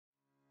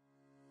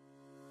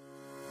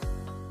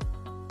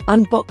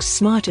Unbox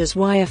XMARTO's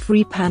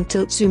wire-free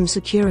pan-tilt-zoom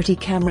security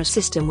camera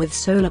system with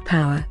solar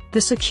power.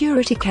 The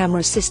security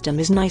camera system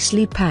is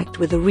nicely packed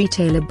with a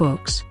retailer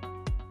box.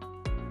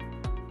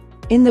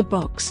 In the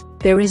box,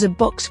 there is a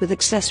box with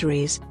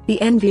accessories, the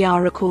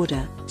NVR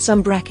recorder,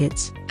 some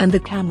brackets, and the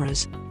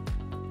cameras.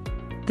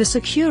 The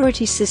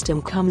security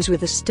system comes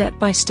with a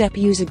step-by-step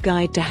user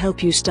guide to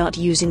help you start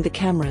using the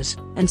cameras,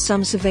 and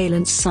some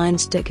surveillance sign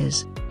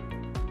stickers.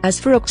 As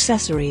for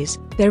accessories,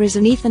 there is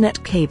an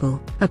Ethernet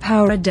cable, a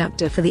power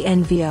adapter for the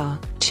NVR,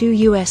 2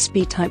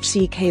 USB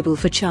Type-C cable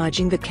for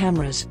charging the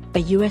cameras,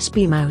 a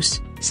USB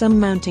mouse, some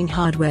mounting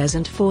hardwares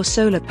and 4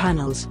 solar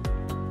panels.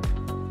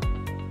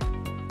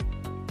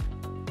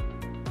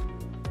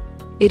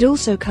 It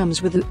also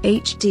comes with an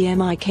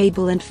HDMI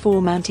cable and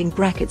 4 mounting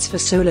brackets for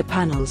solar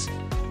panels.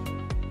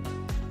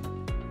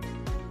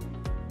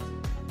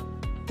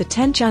 The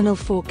 10-channel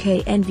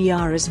 4K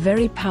NVR is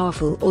very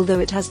powerful, although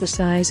it has the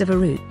size of a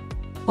root.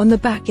 On the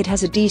back it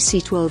has a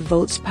DC 12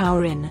 volts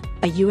power in,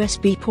 a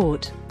USB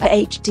port, a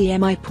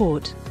HDMI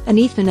port, an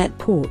Ethernet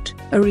port,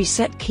 a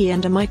reset key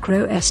and a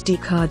micro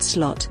SD card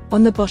slot.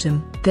 On the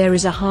bottom, there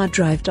is a hard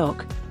drive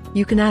dock.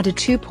 You can add a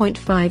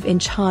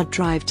 2.5-inch hard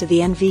drive to the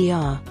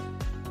NVR.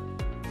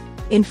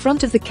 In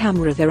front of the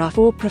camera there are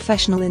 4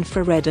 professional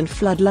infrared and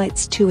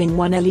floodlights,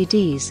 2-in-1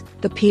 LEDs,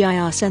 the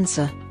PIR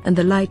sensor, and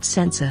the light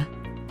sensor.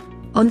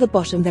 On the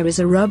bottom there is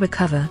a rubber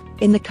cover.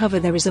 In the cover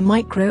there is a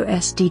micro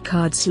SD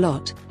card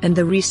slot, and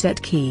the reset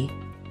key.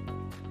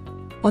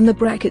 On the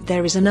bracket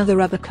there is another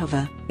rubber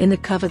cover. In the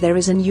cover there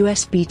is an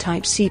USB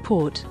Type-C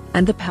port,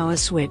 and the power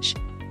switch.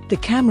 The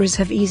cameras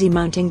have easy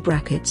mounting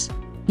brackets.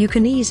 You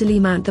can easily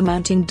mount the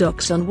mounting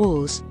docks on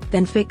walls,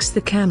 then fix the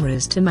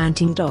cameras to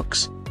mounting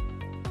docks.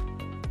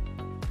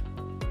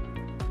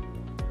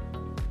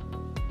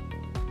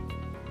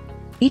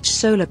 Each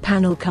solar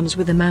panel comes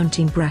with a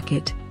mounting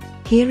bracket.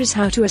 Here is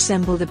how to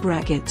assemble the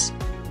brackets.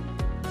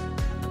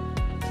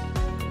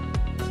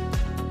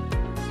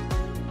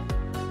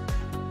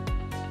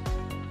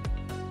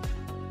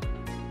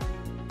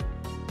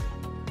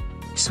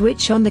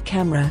 Switch on the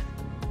camera.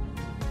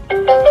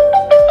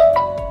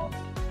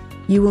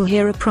 You will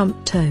hear a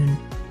prompt tone.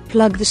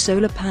 Plug the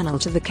solar panel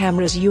to the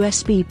camera's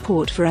USB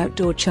port for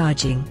outdoor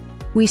charging.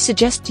 We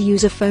suggest to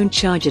use a phone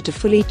charger to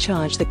fully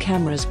charge the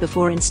cameras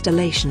before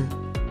installation.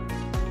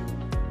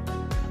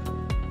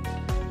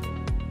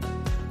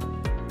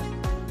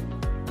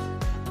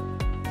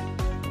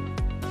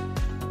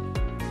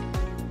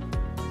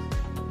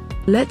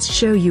 Let's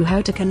show you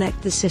how to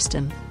connect the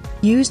system.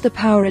 Use the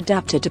power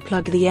adapter to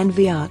plug the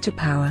NVR to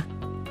power.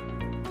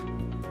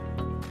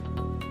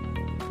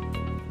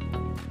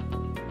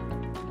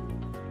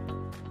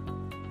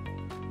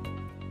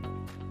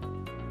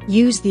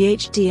 Use the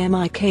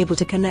HDMI cable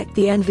to connect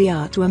the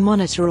NVR to a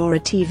monitor or a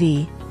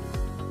TV.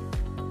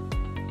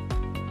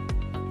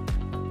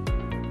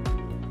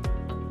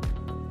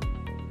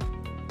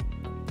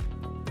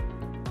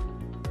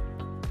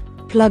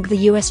 Plug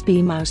the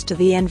USB mouse to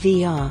the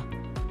NVR.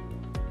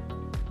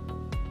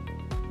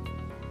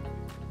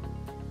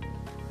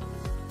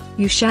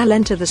 You shall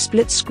enter the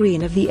split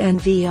screen of the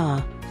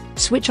NVR.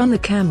 Switch on the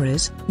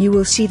cameras, you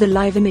will see the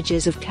live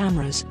images of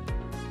cameras.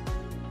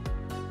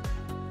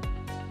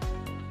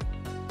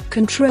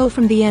 Control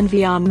from the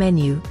NVR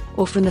menu,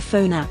 or from the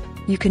phone app,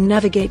 you can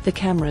navigate the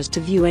cameras to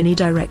view any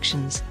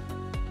directions.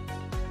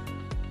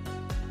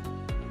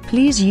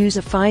 Please use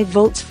a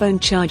 5V phone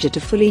charger to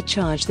fully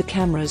charge the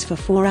cameras for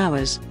 4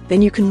 hours,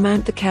 then you can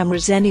mount the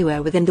cameras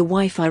anywhere within the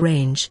Wi-Fi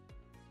range.